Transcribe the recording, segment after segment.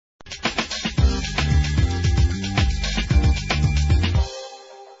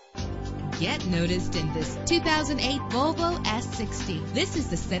Get noticed in this 2008 Volvo S60. This is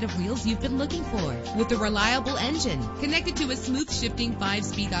the set of wheels you've been looking for, with a reliable engine connected to a smooth shifting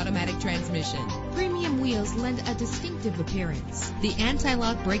 5-speed automatic transmission. Premium wheels lend a distinctive appearance. The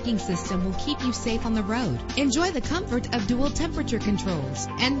anti-lock braking system will keep you safe on the road. Enjoy the comfort of dual temperature controls,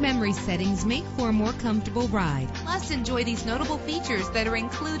 and memory settings make for a more comfortable ride. Plus, enjoy these notable features that are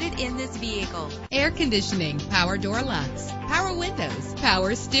included in this vehicle: air conditioning, power door locks, power windows,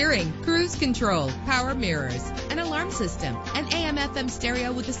 power steering, cruise control, power mirrors, an alarm system, an AM/FM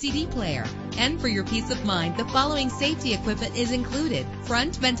stereo with a CD player. And for your peace of mind, the following safety equipment is included: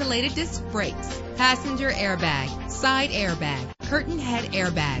 front ventilated disc brakes, passenger airbag, side airbag, curtain head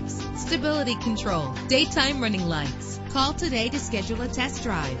airbags, stability control, daytime running lights. Call today to schedule a test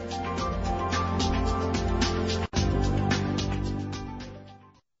drive.